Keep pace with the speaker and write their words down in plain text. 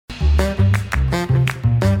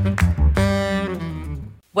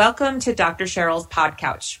Welcome to Dr. Cheryl's Pod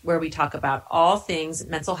Couch, where we talk about all things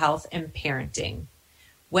mental health and parenting.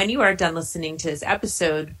 When you are done listening to this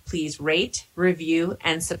episode, please rate, review,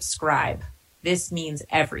 and subscribe. This means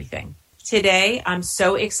everything. Today, I'm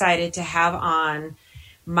so excited to have on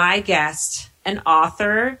my guest, an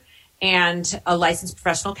author and a licensed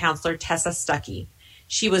professional counselor, Tessa Stuckey.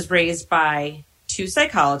 She was raised by two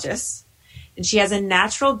psychologists, and she has a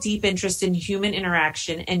natural, deep interest in human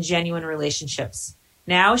interaction and genuine relationships.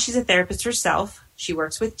 Now she's a therapist herself. She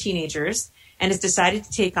works with teenagers and has decided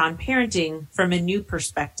to take on parenting from a new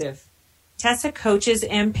perspective. Tessa coaches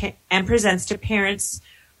and presents to parents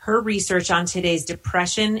her research on today's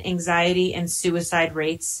depression, anxiety, and suicide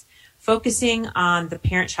rates, focusing on the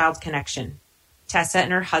parent-child connection. Tessa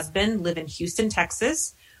and her husband live in Houston,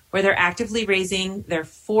 Texas, where they're actively raising their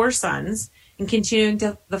 4 sons and continuing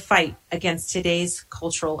the fight against today's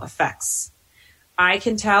cultural effects. I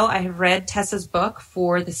can tell I have read Tessa's book,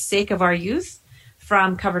 For the Sake of Our Youth,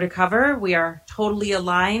 from cover to cover. We are totally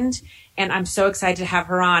aligned, and I'm so excited to have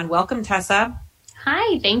her on. Welcome, Tessa.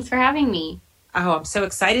 Hi, thanks for having me. Oh, I'm so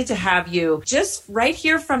excited to have you. Just right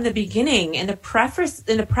here from the beginning, in the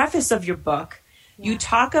preface of your book, you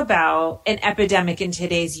talk about an epidemic in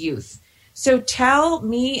today's youth. So tell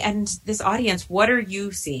me and this audience, what are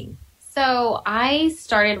you seeing? So I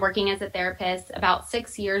started working as a therapist about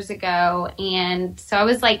 6 years ago. And so I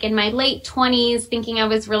was like in my late 20s thinking I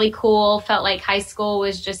was really cool, felt like high school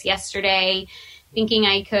was just yesterday, thinking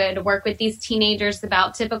I could work with these teenagers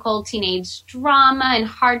about typical teenage drama and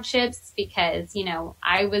hardships because,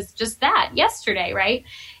 I was just that yesterday, right?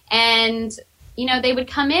 And, they would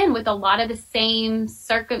come in with a lot of the same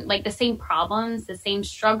the same problems, the same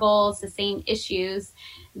struggles, the same issues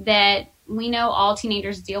that we know all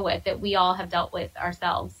teenagers deal with, that we all have dealt with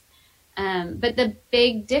ourselves. But the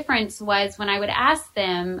big difference was when I would ask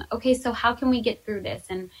them, okay, so how can we get through this?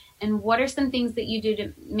 And what are some things that you do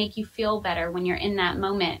to make you feel better when you're in that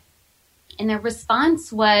moment? And their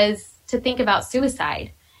response was to think about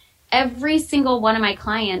suicide. Every single one of my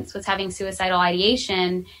clients was having suicidal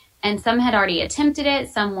ideation, and some had already attempted it.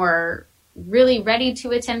 Some were really ready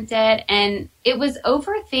to attempt it. And it was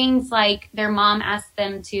over things like their mom asked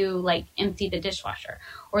them to empty the dishwasher,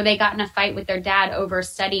 or they got in a fight with their dad over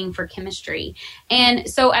studying for chemistry. And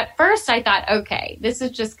so at first I thought, okay, this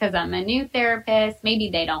is just because I'm a new therapist.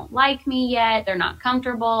 Maybe they don't like me yet. They're not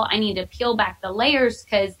comfortable. I need to peel back the layers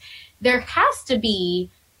because there has to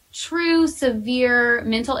be true severe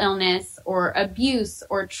mental illness or abuse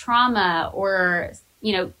or trauma or,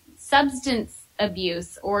 substance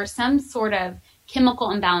abuse or some sort of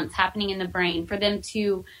chemical imbalance happening in the brain for them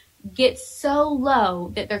to get so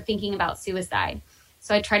low that they're thinking about suicide.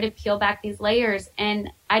 So I tried to peel back these layers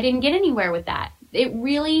and I didn't get anywhere with that. It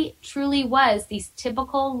really, truly was these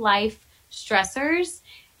typical life stressors,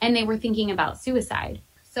 and they were thinking about suicide.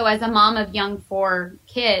 So as a mom of young 4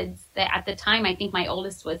 kids, that at the time, I think my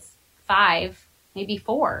oldest was 5, maybe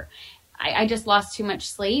 4, I just lost too much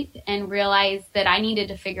sleep and realized that I needed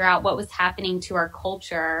to figure out what was happening to our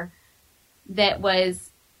culture that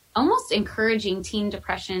was almost encouraging teen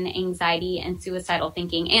depression, anxiety, and suicidal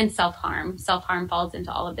thinking, and self-harm. Self-harm falls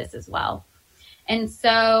into all of this as well. And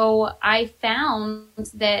so I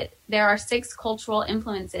found that there are 6 cultural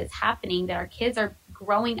influences happening that our kids are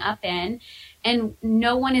growing up in, and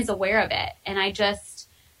no one is aware of it. And I just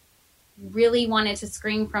really wanted to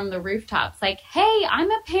scream from the rooftops, like, hey,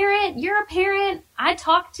 I'm a parent, you're a parent, I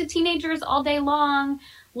talk to teenagers all day long.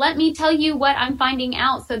 Let me tell you what I'm finding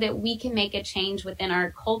out so that we can make a change within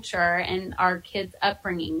our culture and our kids'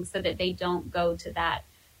 upbringing so that they don't go to that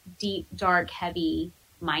deep, dark, heavy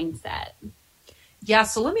mindset. Yeah,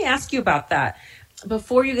 so let me ask you about that.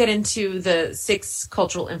 Before you get into the 6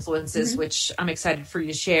 cultural influences, which I'm excited for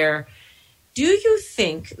you to share, do you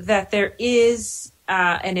think that there is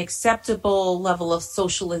an acceptable level of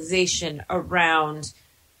socialization around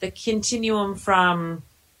the continuum from,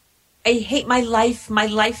 I hate my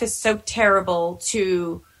life is so terrible,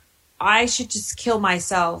 to I should just kill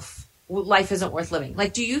myself, life isn't worth living?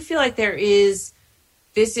 Do you feel like this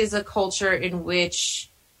is a culture in which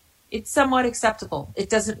it's somewhat acceptable? It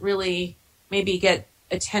doesn't really maybe get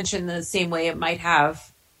attention the same way it might have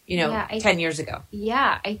 10 years ago.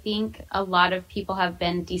 Yeah, I think a lot of people have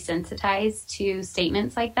been desensitized to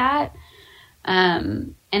statements like that.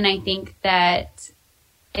 And I think that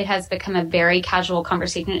it has become a very casual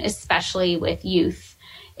conversation, especially with youth.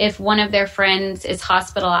 If one of their friends is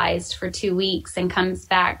hospitalized for 2 weeks and comes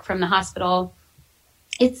back from the hospital,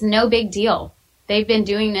 it's no big deal. They've been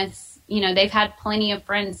doing this, they've had plenty of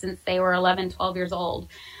friends since they were 11, 12 years old.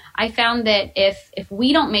 I found that if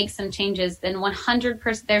we don't make some changes, then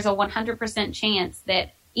there's a 100% chance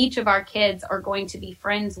that each of our kids are going to be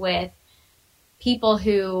friends with people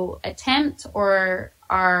who attempt or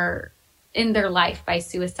are in their life by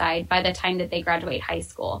suicide by the time that they graduate high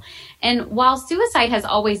school. And while suicide has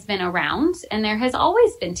always been around, and there has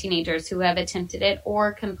always been teenagers who have attempted it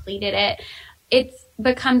or completed it, it's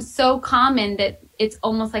become so common that it's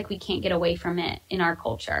almost like we can't get away from it in our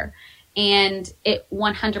culture. And it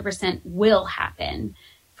 100% will happen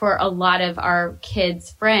for a lot of our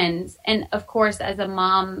kids' friends. And of course, as a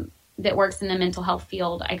mom that works in the mental health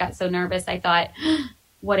field, I got so nervous. I thought,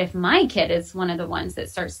 what if my kid is one of the ones that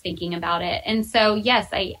starts thinking about it? And so, yes,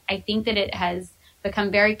 I think that it has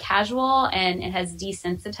become very casual and it has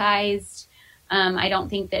desensitized. I don't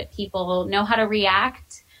think that people know how to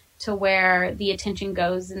react to where the attention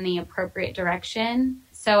goes in the appropriate direction.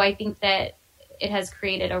 So I think that it has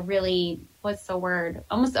created a really, what's the word,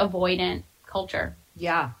 almost avoidant culture.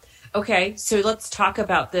 Yeah. Okay. So let's talk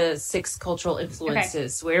about the 6 cultural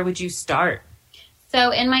influences. Okay. Where would you start?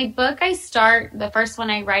 So in my book, the first one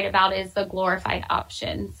I write about is the glorified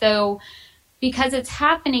option. So because it's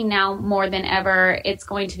happening now more than ever, it's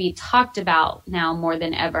going to be talked about now more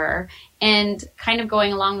than ever. And kind of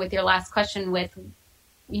going along with your last question with,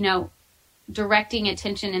 directing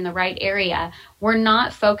attention in the right area, we're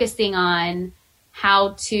not focusing on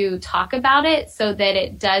how to talk about it so that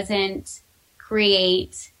it doesn't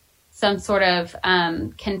create some sort of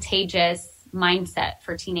contagious mindset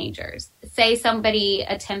for teenagers. Say somebody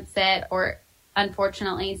attempts it, or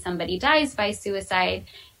unfortunately somebody dies by suicide,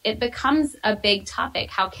 it becomes a big topic.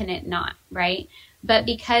 How can it not, right? But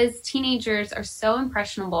because teenagers are so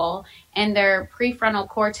impressionable and their prefrontal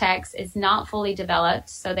cortex is not fully developed,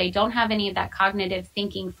 so they don't have any of that cognitive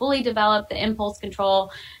thinking fully developed, the impulse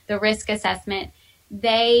control, the risk assessment,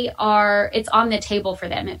 it's on the table for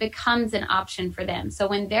them. It becomes an option for them. So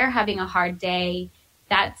when they're having a hard day,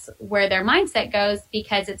 that's where their mindset goes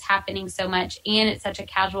because it's happening so much and it's such a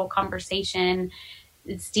casual conversation.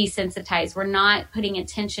 It's desensitized. We're not putting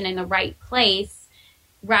attention in the right place.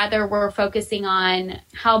 Rather, we're focusing on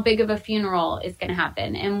how big of a funeral is going to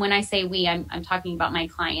happen. And when I say we, I'm talking about my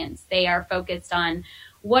clients. They are focused on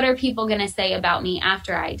what are people going to say about me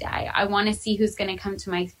after I die? I want to see who's going to come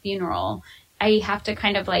to my funeral. I have to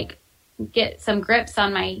kind of like get some grips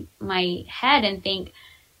on my head and think,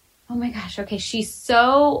 oh my gosh, okay, she's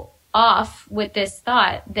so off with this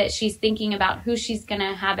thought that she's thinking about who she's going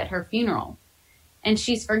to have at her funeral. And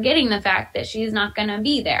she's forgetting the fact that she's not going to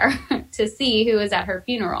be there to see who is at her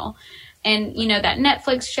funeral. And, that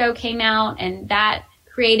Netflix show came out and that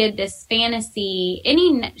created this fantasy.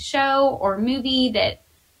 Any show or movie that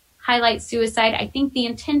highlights suicide, I think the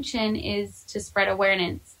intention is to spread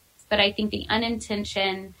awareness. But I think the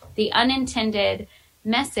unintended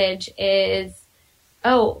message is,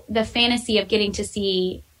 the fantasy of getting to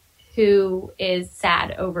see who is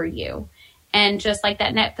sad over you. And just like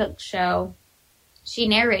that Netflix show, she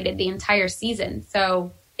narrated the entire season.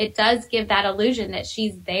 So it does give that illusion that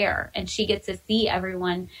she's there and she gets to see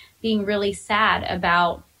everyone being really sad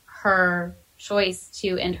about her choice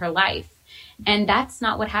to end her life. And that's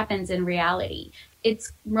not what happens in reality.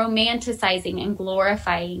 It's romanticizing and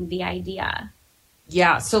glorifying the idea.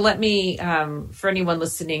 Yeah. So let me, for anyone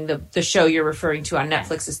listening, the show you're referring to on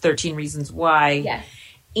Netflix is 13 Reasons Why. Yes.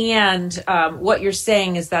 And what you're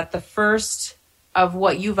saying is that the first of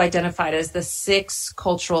what you've identified as the 6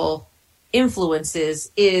 cultural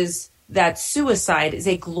influences is that suicide is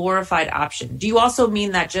a glorified option. Do you also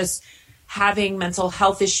mean that just having mental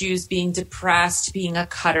health issues, being depressed, being a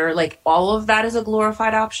cutter, like all of that is a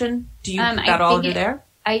glorified option? Do you put that all under there?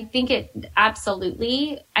 I think it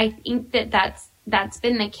absolutely. I think that's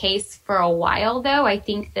been the case for a while, though. I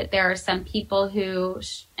think that there are some people who,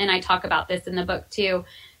 and I talk about this in the book too,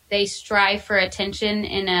 they strive for attention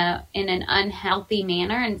in an unhealthy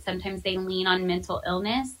manner, and sometimes they lean on mental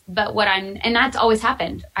illness. But and that's always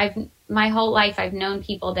happened. My whole life, I've known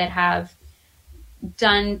people that have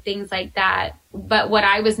done things like that. But what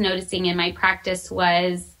I was noticing in my practice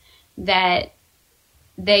was that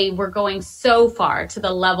they were going so far to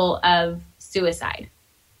the level of suicide.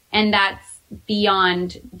 And that's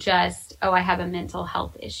beyond just, I have a mental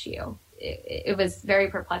health issue. It was very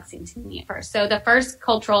perplexing to me at first. So the first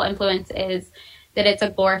cultural influence is that it's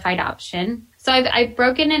a glorified option. So I've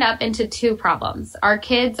broken it up into 2 problems. Our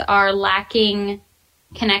kids are lacking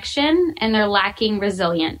connection and they're lacking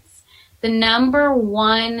resilience. The number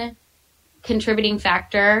one contributing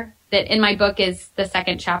factor that in my book is the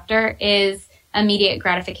 2nd chapter is immediate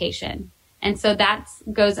gratification. And so that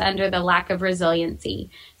goes under the lack of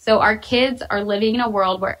resiliency. So our kids are living in a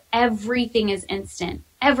world where everything is instant,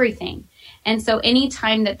 everything. And so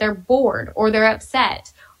anytime that they're bored or they're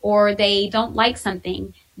upset or they don't like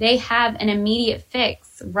something, they have an immediate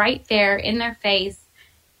fix right there in their face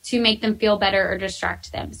to make them feel better or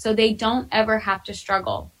distract them. So they don't ever have to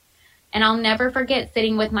struggle. And I'll never forget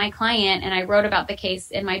sitting with my client, and I wrote about the case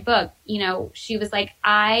in my book. You know, she was like,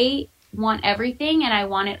 I want everything and I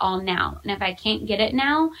want it all now. And if I can't get it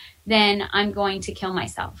now, then I'm going to kill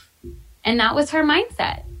myself. And that was her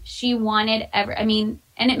mindset. She wanted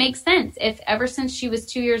and it makes sense. If ever since she was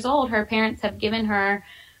 2 years old, her parents have given her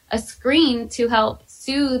a screen to help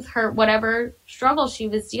soothe her, whatever struggle she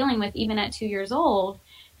was dealing with, even at 2 years old,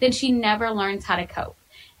 then she never learns how to cope.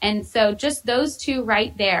 And so just those two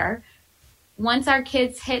right there, once our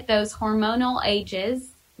kids hit those hormonal ages,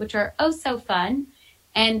 which are oh so fun,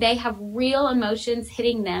 and they have real emotions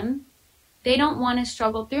hitting them, they don't want to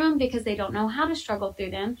struggle through them because they don't know how to struggle through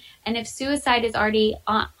them. And if suicide is already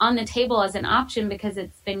on the table as an option because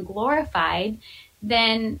it's been glorified,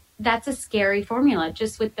 then that's a scary formula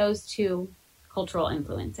just with those two cultural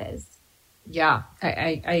influences. Yeah,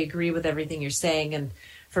 I agree with everything you're saying. And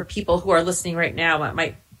for people who are listening right now, that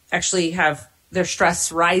might actually have their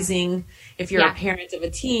stress rising. If you're a parent of a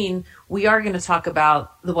teen, we are going to talk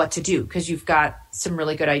about the what to do because you've got some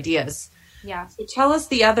really good ideas. Yeah. So tell us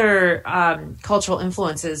the other cultural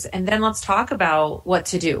influences, and then let's talk about what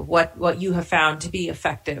to do, what you have found to be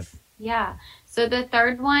effective. Yeah. So the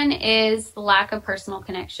third one is the lack of personal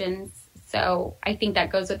connections. So I think that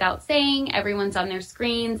goes without saying. Everyone's on their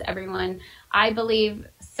screens. I believe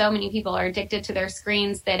so many people are addicted to their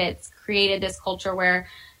screens that it's created this culture where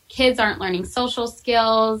kids aren't learning social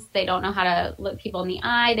skills. They don't know how to look people in the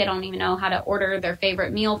eye. They don't even know how to order their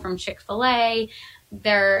favorite meal from Chick-fil-A.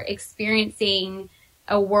 They're experiencing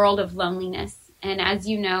a world of loneliness. And as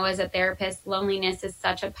you know, as a therapist, loneliness is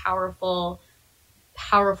such a powerful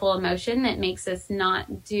emotion that makes us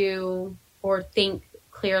not do or think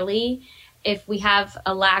clearly. If we have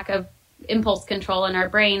a lack of impulse control in our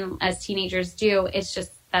brain, as teenagers do,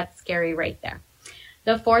 that's scary right there.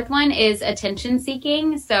 The fourth one is attention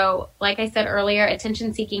seeking. So like I said earlier,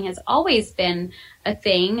 attention seeking has always been a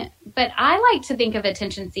thing, but I like to think of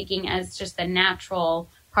attention seeking as just a natural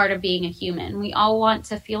part of being a human. We all want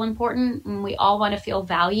to feel important and we all want to feel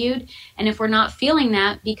valued. And if we're not feeling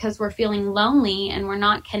that because we're feeling lonely and we're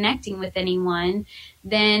not connecting with anyone,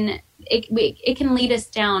 then it can lead us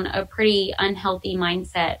down a pretty unhealthy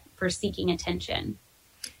mindset for seeking attention.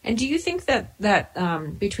 And do you think that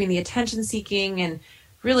between the attention seeking and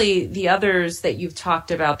really the others that you've talked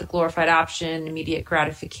about, the glorified option, immediate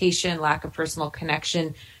gratification, lack of personal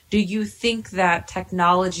connection, do you think that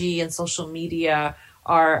technology and social media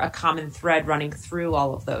are a common thread running through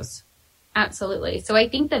all of those? Absolutely. So I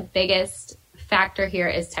think the biggest factor here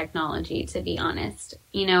is technology, to be honest.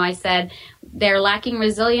 You know, I said they're lacking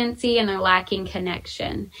resiliency and they're lacking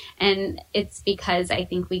connection. And it's because I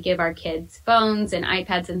think we give our kids phones and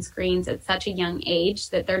iPads and screens at such a young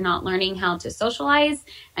age that they're not learning how to socialize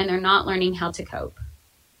and they're not learning how to cope.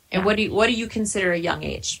 And what do you consider a young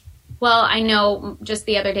age? Well, I know just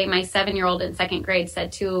the other day, my 7-year-old in second grade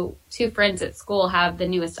said two friends at school have the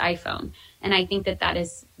newest iPhone. And I think that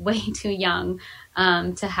is way too young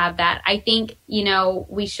to have that. I think, you know,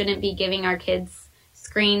 we shouldn't be giving our kids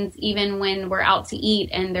screens even when we're out to eat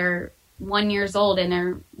and they're 1 year old and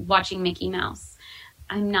they're watching Mickey Mouse.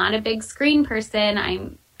 I'm not a big screen person.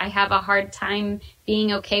 I have a hard time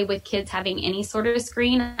being okay with kids having any sort of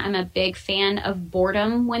screen. I'm a big fan of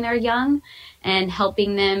boredom when they're young and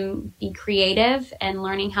helping them be creative and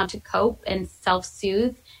learning how to cope and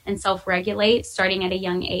self-soothe and self-regulate starting at a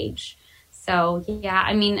young age. So, yeah,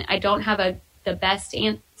 I mean, I don't have the best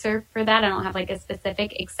answer for that. I don't have like a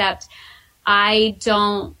specific, except I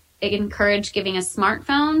don't encourage giving a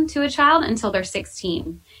smartphone to a child until they're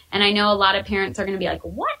 16. And I know a lot of parents are going to be like,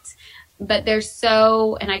 what? But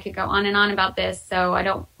and I could go on and on about this, so I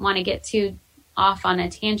don't want to get too off on a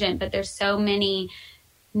tangent, but there's so many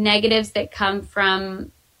negatives that come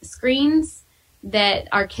from screens that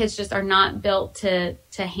our kids just are not built to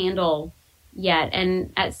handle yet.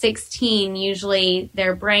 And at 16, usually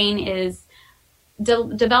their brain is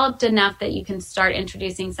developed enough that you can start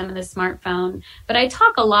introducing some of the smartphone. But I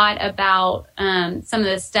talk a lot about some of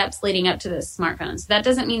the steps leading up to the smartphone. So that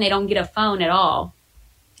doesn't mean they don't get a phone at all.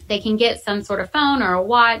 They can get some sort of phone or a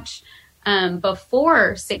watch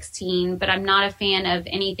before 16, but I'm not a fan of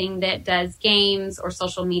anything that does games or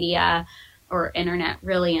social media or internet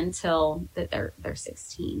really until that they're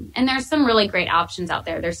 16. And there's some really great options out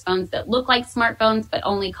there. There's phones that look like smartphones but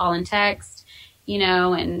only call and text, you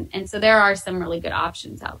know, and so there are some really good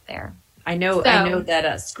options out there. I know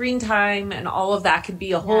that screen time and all of that could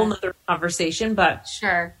be a whole nother conversation, but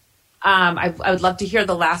sure. I would love to hear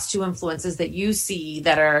the last two influences that you see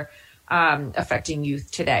that are affecting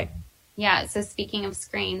youth today. Yeah. So speaking of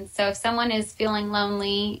screens, so if someone is feeling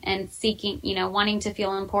lonely and seeking, wanting to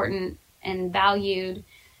feel important and valued,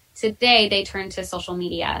 today they turn to social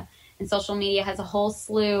media. And social media has a whole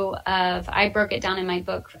slew of, I broke it down in my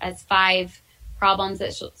book as 5 problems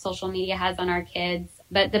that social media has on our kids.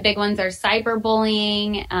 But the big ones are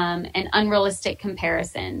cyberbullying and unrealistic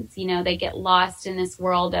comparisons. They get lost in this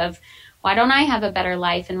world of, why don't I have a better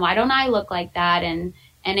life? And why don't I look like that? And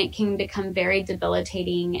it can become very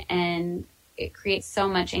debilitating, and it creates so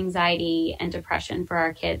much anxiety and depression for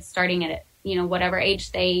our kids, starting at, whatever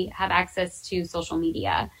age they have access to social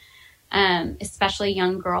media. Especially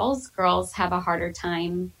young girls. Girls have a harder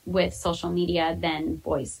time with social media than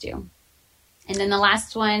boys do. And then the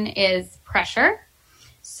last one is pressure.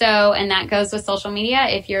 So, and that goes with social media.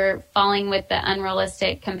 If you're falling with the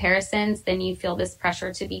unrealistic comparisons, then you feel this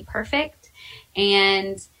pressure to be perfect.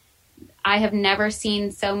 And I have never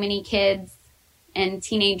seen so many kids and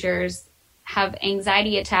teenagers have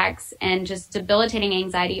anxiety attacks and just debilitating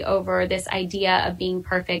anxiety over this idea of being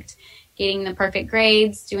perfect, getting the perfect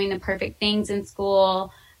grades, doing the perfect things in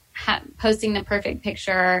school, posting the perfect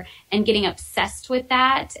picture, and getting obsessed with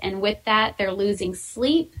that. And with that, they're losing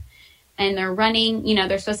sleep, and they're running,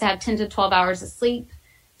 they're supposed to have 10 to 12 hours of sleep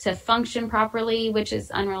to function properly, which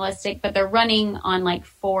is unrealistic, but they're running on like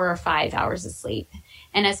 4 or 5 hours of sleep.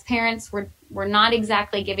 And as parents, we're not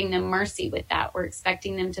exactly giving them mercy with that. We're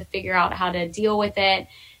expecting them to figure out how to deal with it.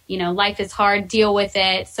 Life is hard, deal with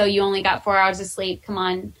it. So you only got 4 hours of sleep. Come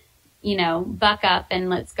on, buck up and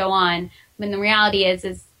let's go on. When the reality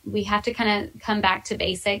is we have to kind of come back to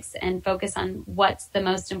basics and focus on what's the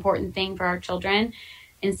most important thing for our children,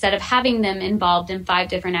 instead of having them involved in 5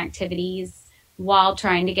 different activities while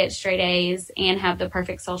trying to get straight A's and have the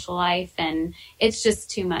perfect social life. And it's just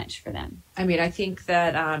too much for them. I mean, I think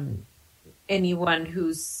that anyone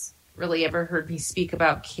who's really ever heard me speak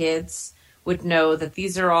about kids would know that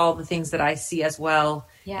these are all the things that I see as well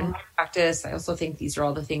in my practice. I also think these are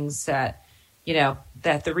all the things that,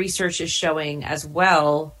 that the research is showing as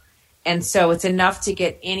well. And so it's enough to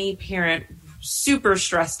get any parent super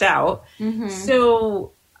stressed out. Mm-hmm.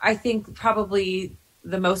 So I think probably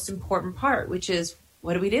the most important part, which is,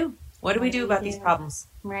 what do we do? What do we do about these problems?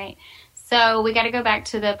 Right. So we got to go back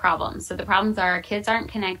to the problems. So the problems are our kids aren't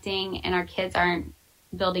connecting and our kids aren't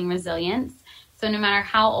building resilience. So no matter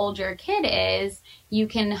how old your kid is, you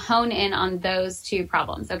can hone in on those 2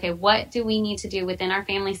 problems. Okay, what do we need to do within our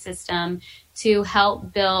family system to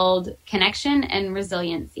help build connection and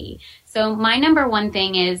resiliency? So my number 1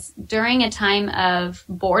 thing is, during a time of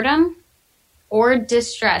boredom or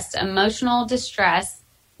distress, emotional distress,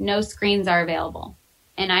 no screens are available.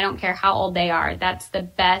 And I don't care how old they are. That's the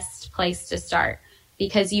best place to start,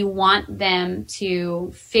 because you want them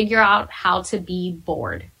to figure out how to be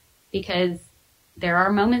bored, because there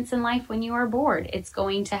are moments in life when you are bored. It's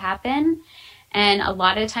going to happen. And a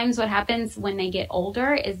lot of times what happens when they get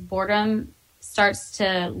older is boredom starts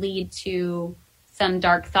to lead to some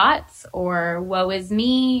dark thoughts, or woe is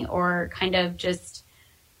me, or kind of just,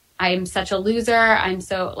 I'm such a loser. I'm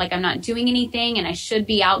not doing anything and I should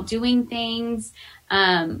be out doing things.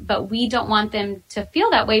 But we don't want them to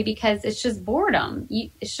feel that way, because it's just boredom.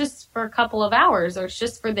 It's just for a couple of hours, or it's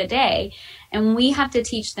just for the day. And we have to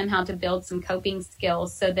teach them how to build some coping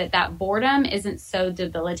skills so that boredom isn't so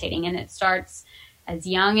debilitating. And it starts as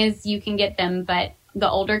young as you can get them, but the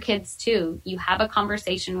older kids too. You have a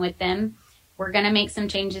conversation with them. We're going to make some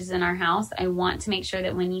changes in our house. I want to make sure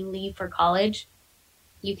that when you leave for college,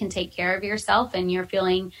 you can take care of yourself and you're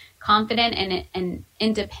feeling confident and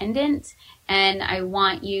independent. And I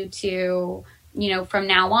want you to, from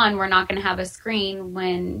now on, we're not going to have a screen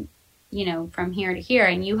when, from here to here,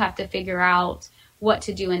 and you have to figure out what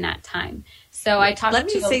to do in that time. So I talked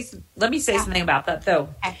Let me say something about that, though.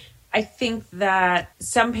 Okay. I think that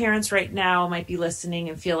some parents right now might be listening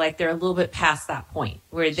and feel like they're a little bit past that point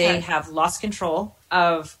where they have lost control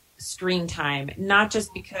of screen time, not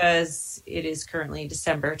just because it is currently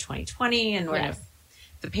December 2020 and we're in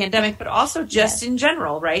the pandemic, but also just in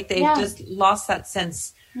general, right? They've just lost that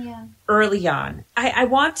sense early on. I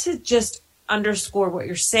want to just underscore what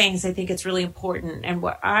you're saying, because I think it's really important. And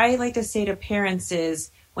what I like to say to parents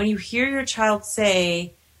is, when you hear your child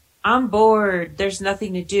say, I'm bored, there's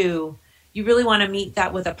nothing to do, you really want to meet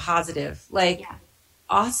that with a positive.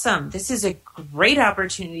 Awesome. This is a great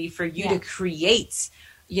opportunity for you to create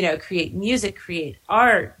music, create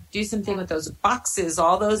art, do something with those boxes,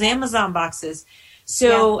 all those Amazon boxes.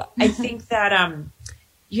 So I think that,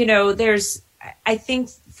 I think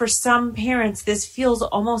for some parents, this feels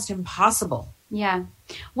almost impossible. Yeah.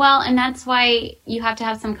 Well, and that's why you have to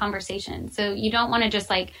have some conversation. So you don't want to just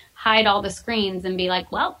like hide all the screens and be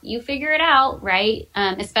like, well, you figure it out, right?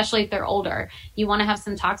 Especially if they're older. You want to have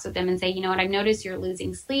some talks with them and say, you know what, I've noticed you're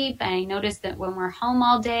losing sleep. And I noticed that when we're home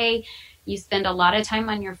all day, you spend a lot of time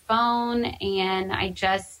on your phone. And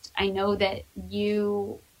I know that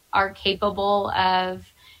you are capable of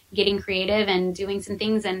getting creative and doing some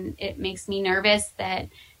things. And it makes me nervous that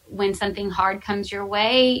when something hard comes your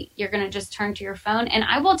way, you're going to just turn to your phone. And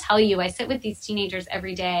I will tell you, I sit with these teenagers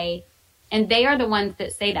every day, and they are the ones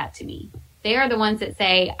that say that to me. They are the ones that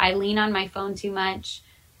say, I lean on my phone too much.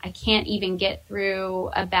 I can't even get through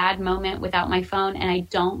a bad moment without my phone, and I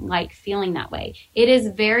don't like feeling that way. It is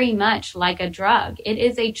very much like a drug. It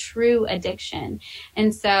is a true addiction.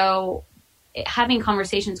 And so having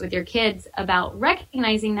conversations with your kids about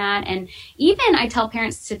recognizing that, and even I tell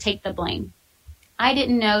parents to take the blame. I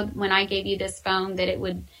didn't know when I gave you this phone that it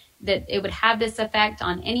would have this effect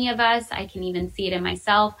on any of us. I can even see it in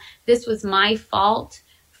myself. This was my fault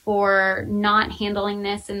for not handling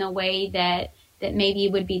this in the way that maybe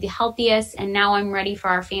would be the healthiest. And now I'm ready for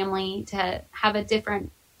our family to have a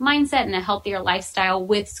different mindset and a healthier lifestyle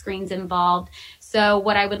with screens involved. So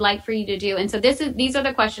what I would like for you to do, and so these are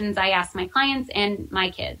the questions I ask my clients and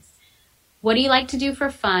my kids. What do you like to do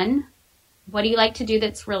for fun? What do you like to do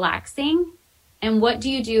that's relaxing? And what do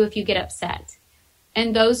you do if you get upset?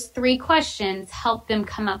 And those 3 questions help them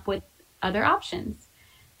come up with other options.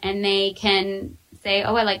 And they can say,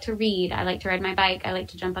 oh, I like to read. I like to ride my bike. I like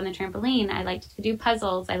to jump on the trampoline. I like to do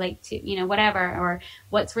puzzles. I like to, whatever. Or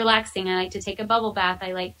what's relaxing? I like to take a bubble bath.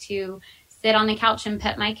 I like to sit on the couch and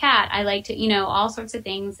pet my cat. I like to, all sorts of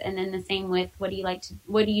things. And then the same with what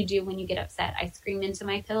do you do when you get upset? I scream into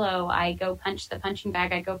my pillow. I go punch the punching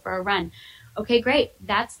bag. I go for a run. Okay, great.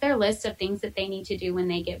 That's their list of things that they need to do when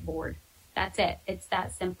they get bored. That's it. It's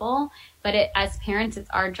that simple. But as parents, it's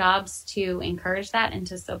our jobs to encourage that and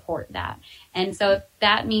to support that. And so if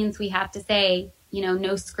that means we have to say,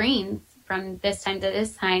 no screens from this time to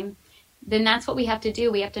this time, then that's what we have to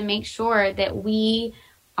do. We have to make sure that we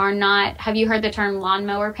are not, have you heard the term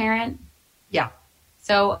lawnmower parent? Yeah.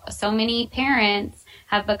 So many parents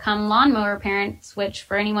have become lawnmower parents, which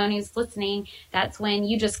for anyone who's listening, that's when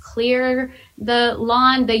you just clear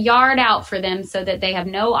the yard out for them so that they have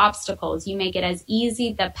no obstacles. You make it as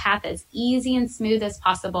easy, the path as easy and smooth as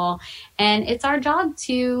possible. And it's our job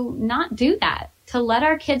to not do that, to let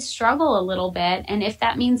our kids struggle a little bit. And if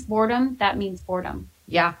that means boredom, that means boredom.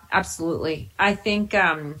 Yeah, absolutely. I think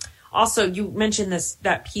also you mentioned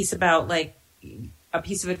that piece about like a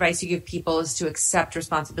piece of advice you give people is to accept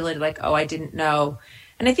responsibility. Like, oh, I didn't know.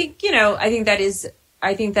 And I think, I think that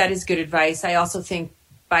is good advice. I also think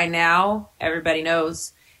by now everybody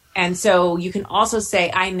knows. And so you can also say,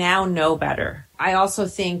 I now know better. I also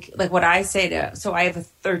think like what I say so I have a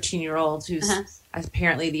 13-year-old who's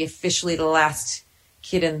apparently officially the last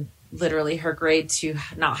kid in literally her grade to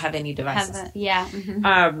not have any devices.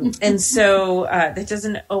 And so that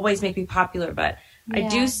doesn't always make me popular, but I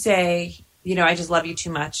do say, I just love you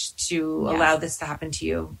too much to allow this to happen to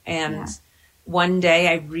you. And one day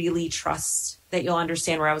I really trust that you'll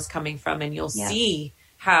understand where I was coming from, and you'll see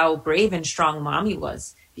how brave and strong Mommy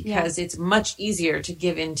was, because it's much easier to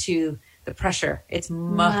give into the pressure. It's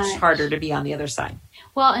much harder to be on the other side.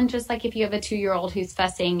 Well, and just like if you have a 2-year-old who's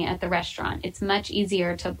fussing at the restaurant, it's much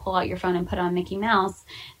easier to pull out your phone and put on Mickey Mouse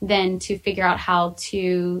than to figure out how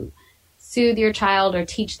to soothe your child or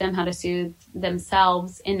teach them how to soothe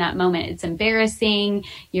themselves in that moment. It's embarrassing.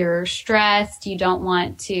 You're stressed. You don't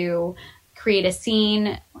want to create a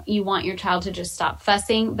scene. You want your child to just stop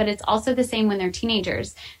fussing, but it's also the same when they're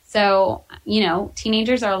teenagers. So,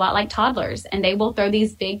 teenagers are a lot like toddlers, and they will throw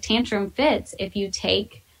these big tantrum fits if you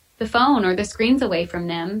take the phone or the screens away from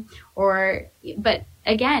them. But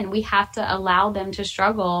again, we have to allow them to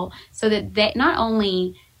struggle so that they not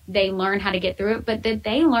only they learn how to get through it, but that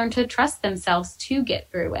they learn to trust themselves to get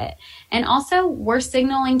through it. And also, we're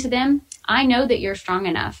signaling to them, I know that you're strong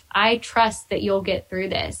enough. I trust that you'll get through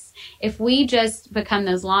this. If we just become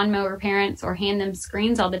those lawnmower parents or hand them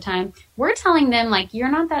screens all the time, we're telling them like,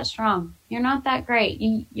 you're not that strong. You're not that great.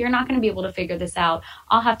 You're not going to be able to figure this out.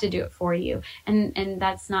 I'll have to do it for you. And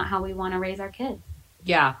that's not how we want to raise our kids.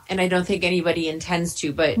 Yeah. And I don't think anybody intends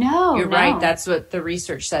to, but you're right. That's what the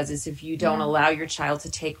research says, is if you don't allow your child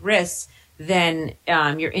to take risks, then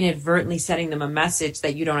you're inadvertently sending them a message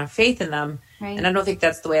that you don't have faith in them. Right. And I don't think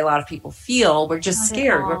that's the way a lot of people feel. We're just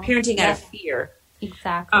scared. We're parenting out of fear.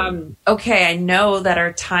 Exactly. Okay. I know that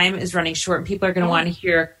our time is running short, and people are going to want to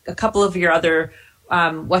hear a couple of your other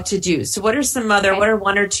what to do. So what are some other, what are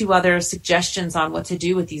 1 or 2 other suggestions on what to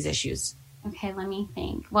do with these issues? Okay, let me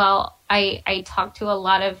think. Well, I talk to a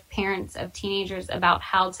lot of parents of teenagers about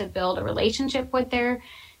how to build a relationship with their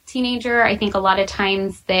teenager. I think a lot of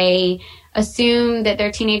times they assume that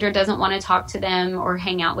their teenager doesn't want to talk to them or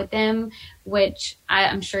hang out with them, which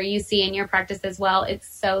I'm sure you see in your practice as well. It's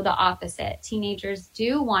so the opposite. Teenagers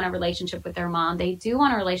do want a relationship with their mom. They do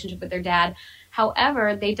want a relationship with their dad.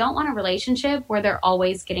 However, they don't want a relationship where they're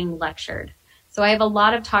always getting lectured. So I have a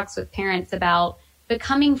lot of talks with parents about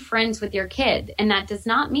becoming friends with your kid. And that does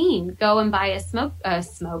not mean go and buy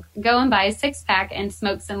go and buy a 6-pack and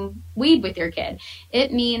smoke some weed with your kid.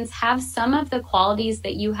 It means have some of the qualities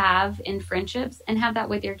that you have in friendships and have that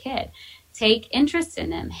with your kid. Take interest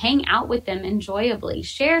in them, hang out with them enjoyably,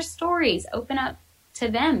 share stories, open up to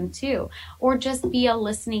them too, or just be a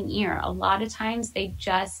listening ear. A lot of times they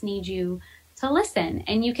just need you to listen.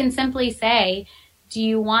 And you can simply say, do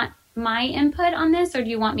you want my input on this or do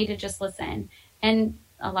you want me to just listen? And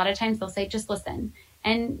a lot of times they'll say, just listen.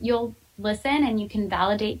 And you'll listen and you can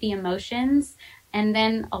validate the emotions. And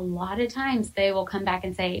then a lot of times they will come back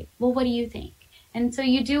and say, well, what do you think? And so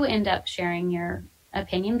you do end up sharing your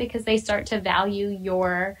opinion because they start to value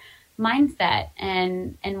your mindset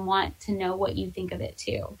and want to know what you think of it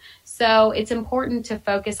too. So it's important to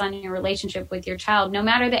focus on your relationship with your child, no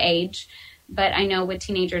matter the age. But I know with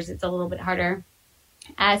teenagers, it's a little bit harder,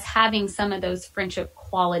 as having some of those friendship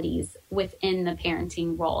qualities within the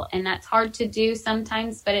parenting role. And that's hard to do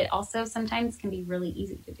sometimes, but it also sometimes can be really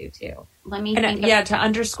easy to do too. To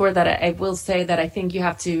underscore that, I will say that I think you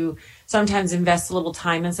have to sometimes invest a little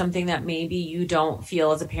time in something that maybe you don't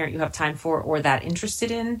feel as a parent you have time for or that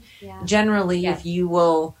interested in. Yeah. Generally, if you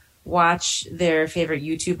will watch their favorite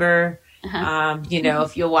YouTuber,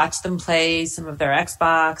 if you'll watch them play some of their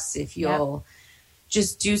Xbox, if you'll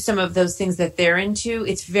just do some of those things that they're into,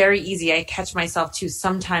 it's very easy. I catch myself too.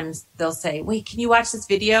 Sometimes they'll say, wait, can you watch this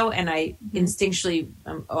video? And I instinctually,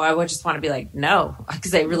 I would just want to be like, no,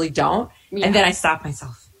 because I really don't. Yeah. And then I stop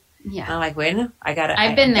myself. Yeah. And I'm like, wait,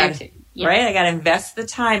 I've been there too. Yeah. Right? I got to invest the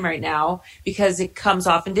time right now because it comes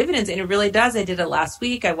off in dividends. And it really does. I did it last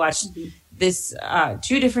week. I watched this,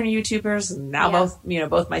 2 different YouTubers, and now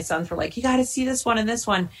both my sons were like, you got to see this one and this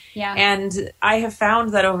one. Yeah. And I have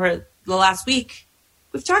found that over the last week,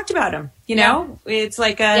 we've talked about them, it's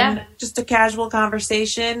like just a casual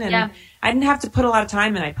conversation. And I didn't have to put a lot of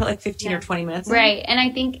time in. I put like 15 or 20 minutes in. Right. And I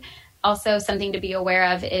think also something to be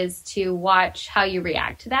aware of is to watch how you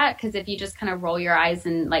react to that. Because if you just kind of roll your eyes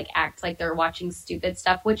and like act like they're watching stupid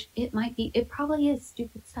stuff, which it probably is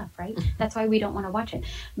stupid stuff, right? That's why we don't want to watch it.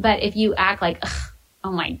 But if you act like,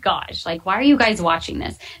 oh my gosh, like, why are you guys watching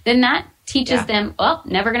this? Then that teaches them,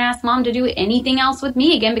 never going to ask mom to do anything else with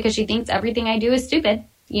me again because she thinks everything I do is stupid,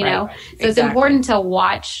 know? Right. So it's important to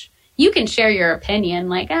watch. You can share your opinion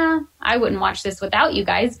like, I wouldn't watch this without you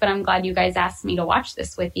guys, but I'm glad you guys asked me to watch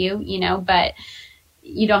this with you, but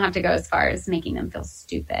you don't have to go as far as making them feel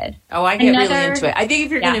stupid. Oh, I get really into it. I think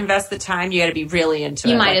if you're going to invest the time, you got to be really into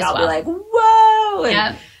it. You might as well. I'll be like, whoa.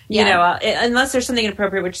 And, unless there's something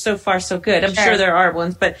inappropriate, which so far so good. I'm sure there are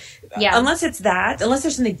ones, but unless it's that, unless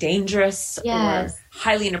there's something dangerous or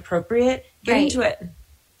highly inappropriate, get into it.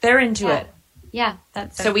 They're into it. Yeah,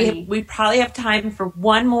 that's so we probably have time for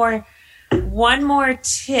one more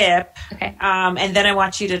tip. Okay. And then I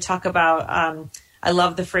want you to talk about I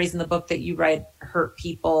love the phrase in the book that you write, hurt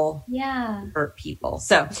people. Yeah. Hurt people.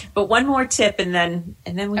 So, but one more tip and then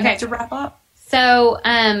we have to wrap up. So,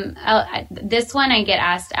 this one I get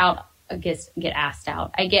asked out. I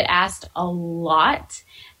get asked a lot.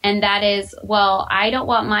 And that is, well, I don't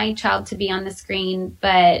want my child to be on the screen,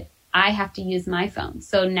 but I have to use my phone.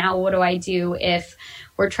 So now what do I do if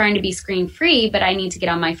we're trying to be screen free, but I need to get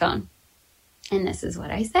on my phone? And this is what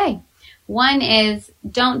I say. One is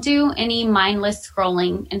don't do any mindless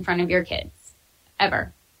scrolling in front of your kids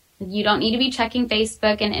ever. You don't need to be checking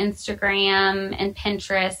Facebook and Instagram and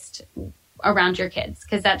Pinterest around your kids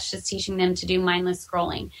because that's just teaching them to do mindless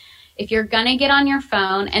scrolling. If you're going to get on your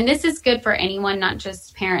phone, and this is good for anyone, not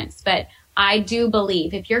just parents, but I do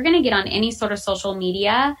believe if you're going to get on any sort of social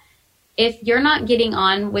media, if you're not getting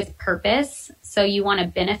on with purpose, so you want to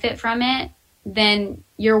benefit from it, then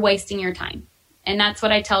you're wasting your time. And that's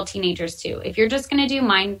what I tell teenagers too. If you're just going to do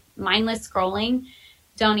mindless scrolling,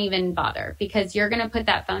 don't even bother because you're going to put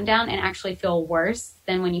that phone down and actually feel worse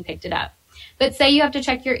than when you picked it up. But say you have to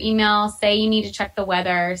check your email, say you need to check the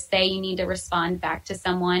weather, say you need to respond back to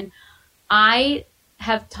someone. I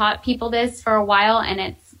have taught people this for a while and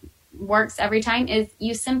it works every time, is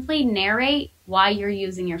you simply narrate why you're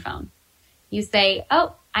using your phone. You say,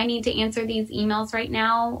 oh, I need to answer these emails right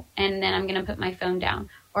now, and then I'm going to put my phone down.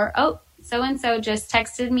 Or, oh, so-and-so just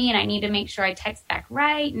texted me and I need to make sure I text back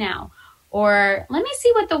right now. Or let me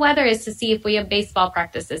see what the weather is to see if we have baseball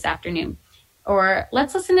practice this afternoon. Or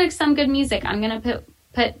let's listen to some good music. I'm going to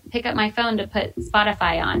pick up my phone to put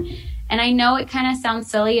Spotify on. And I know it kind of sounds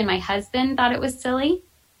silly, and my husband thought it was silly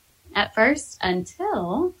at first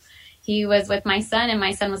until he was with my son, and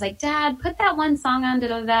my son was like, Dad, put that one song on,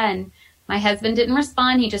 and my husband didn't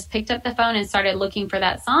respond. He just picked up the phone and started looking for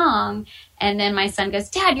that song. And then my son goes,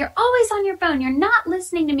 Dad, you're always on your phone. You're not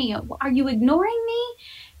listening to me. Are you ignoring me?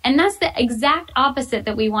 And that's the exact opposite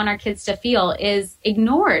that we want our kids to feel, is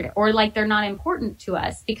ignored or like they're not important to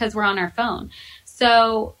us because we're on our phone.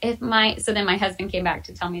 So then my husband came back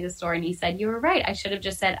to tell me the story, and he said, you were right. I should have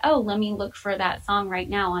just said, oh, let me look for that song right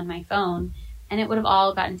now on my phone, and it would have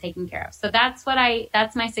all gotten taken care of. So that's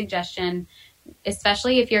my suggestion,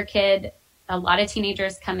 especially if your kid, a lot of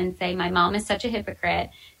teenagers come and say, my mom is such a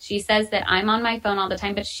hypocrite. She says that I'm on my phone all the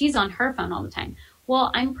time, but she's on her phone all the time.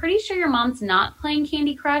 Well, I'm pretty sure your mom's not playing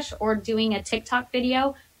Candy Crush or doing a TikTok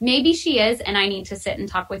video. Maybe she is, and I need to sit and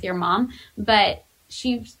talk with your mom, but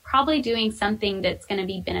she's probably doing something that's going to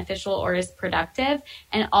be beneficial or is productive,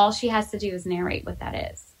 and all she has to do is narrate what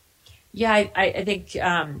that is. Yeah, I think,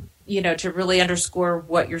 to really underscore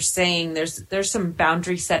what you're saying, there's some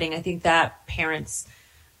boundary setting. I think that parents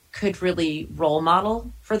could really role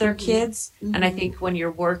model for their kids. Mm-hmm. And I think when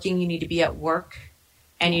you're working, you need to be at work,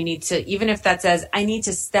 and you need to, even if that says, I need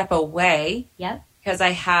to step away. Yep. Because I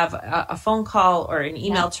have a phone call or an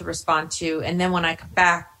email to respond to, and then when I come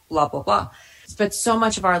back, blah, blah, blah. But so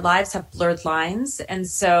much of our lives have blurred lines. And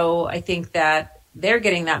so I think that they're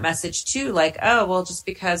getting that message too. Like, oh, well, just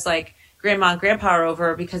because like grandma and grandpa are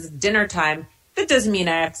over because it's dinner time, that doesn't mean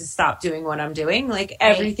I have to stop doing what I'm doing. Like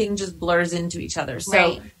everything just blurs into each other.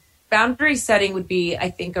 So boundary setting would be,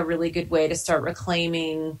 I think, a really good way to start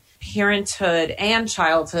reclaiming parenthood and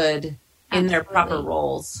childhood in their proper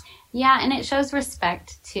roles. Yeah, and it shows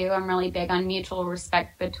respect too. I'm really big on mutual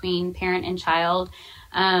respect between parent and child.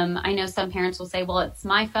 I know some parents will say, well, it's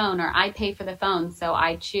my phone, or I pay for the phone, so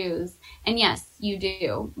I choose. And yes, you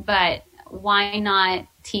do. But why not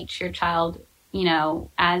teach your child,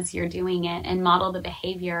 as you're doing it, and model the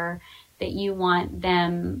behavior that you want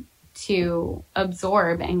them to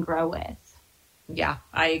absorb and grow with? Yeah,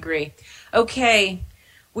 I agree. Okay.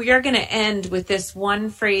 We are going to end with this one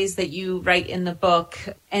phrase that you write in the book,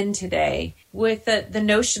 End Today, with the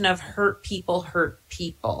notion of hurt people hurt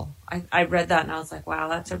people. I read that and I was like, wow,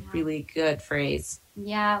 that's a really good phrase.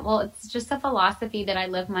 Yeah, well, it's just a philosophy that I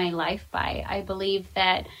live my life by. I believe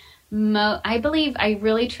that, I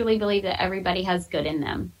really truly believe that everybody has good in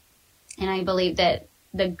them. And I believe that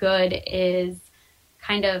the good is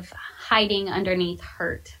kind of hiding underneath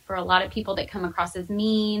hurt. For a lot of people that come across as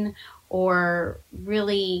mean or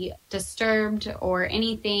really disturbed or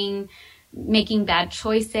anything, making bad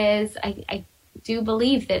choices, I do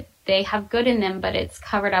believe that they have good in them, but it's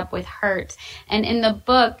covered up with hurt. And in the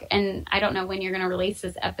book, and I don't know when you're going to release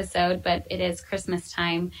this episode, but it is Christmas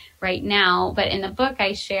time right now. But in the book,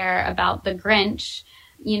 I share about the Grinch.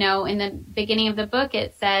 In the beginning of the book,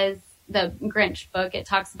 it says, the Grinch book, it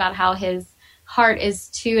talks about how his heart is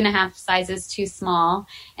 2.5 sizes too small,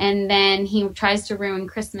 and then he tries to ruin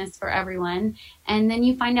Christmas for everyone, and then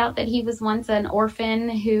you find out that he was once an orphan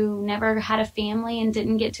who never had a family and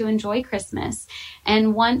didn't get to enjoy Christmas.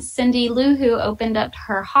 And once Cindy Lou Who opened up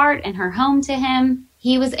her heart and her home to him,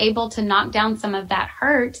 he was able to knock down some of that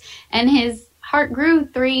hurt, and his heart grew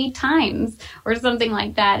 3 times or something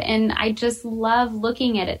like that. And I just love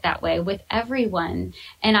looking at it that way with everyone.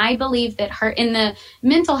 And I believe that hurt, in the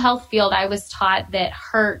mental health field, I was taught that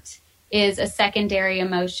hurt is a secondary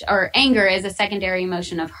emotion, or anger is a secondary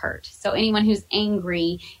emotion of hurt. So anyone who's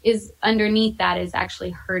angry is underneath that is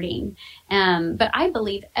actually hurting. But I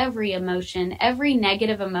believe every emotion, every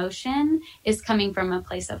negative emotion is coming from a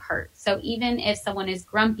place of hurt. So even if someone is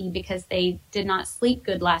grumpy because they did not sleep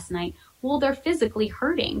good last night, well, they're physically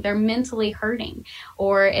hurting. They're mentally hurting.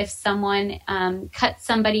 Or if someone cuts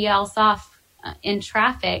somebody else off in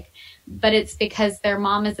traffic, but it's because their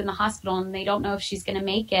mom is in the hospital and they don't know if she's going to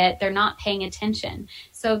make it, they're not paying attention.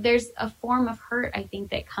 So there's a form of hurt, I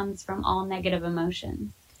think, that comes from all negative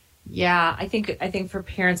emotions. Yeah, I think for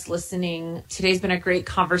parents listening, today's been a great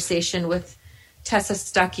conversation with Tessa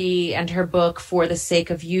Stuckey and her book, For the Sake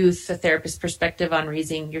of Youth, a therapist's perspective on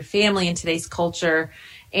raising your family in today's culture.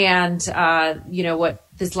 And, what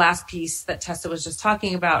this last piece that Tessa was just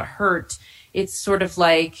talking about, hurt, it's sort of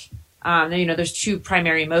like, there's 2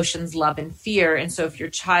 primary emotions, love and fear. And so if your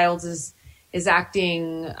child is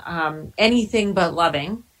acting anything but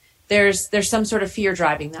loving, there's some sort of fear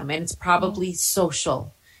driving them. And it's probably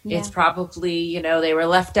social. Yeah. It's probably, they were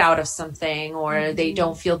left out of something, or they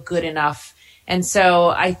don't feel good enough. And so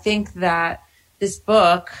I think that this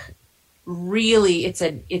book really, it's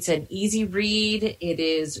an easy read. It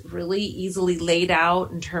is really easily laid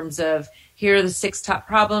out in terms of, here are the 6 top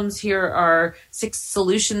problems. Here are 6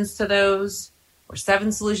 solutions to those, or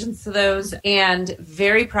 7 solutions to those, and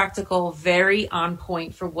very practical, very on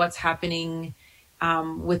point for what's happening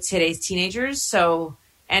with today's teenagers. So,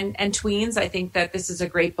 and tweens. I think that this is a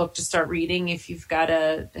great book to start reading if you've got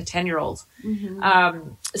a 10-year-old.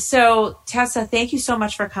 Mm-hmm. So Tessa, thank you so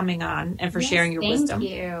much for coming on and for sharing your wisdom.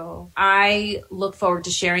 Thank you. I look forward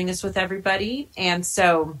to sharing this with everybody. And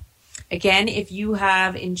so again, if you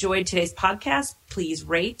have enjoyed today's podcast, please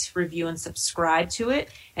rate, review, and subscribe to it.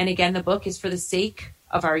 And again, the book is For the Sake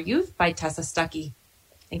of Our Youth by Tessa Stuckey.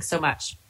 Thanks so much.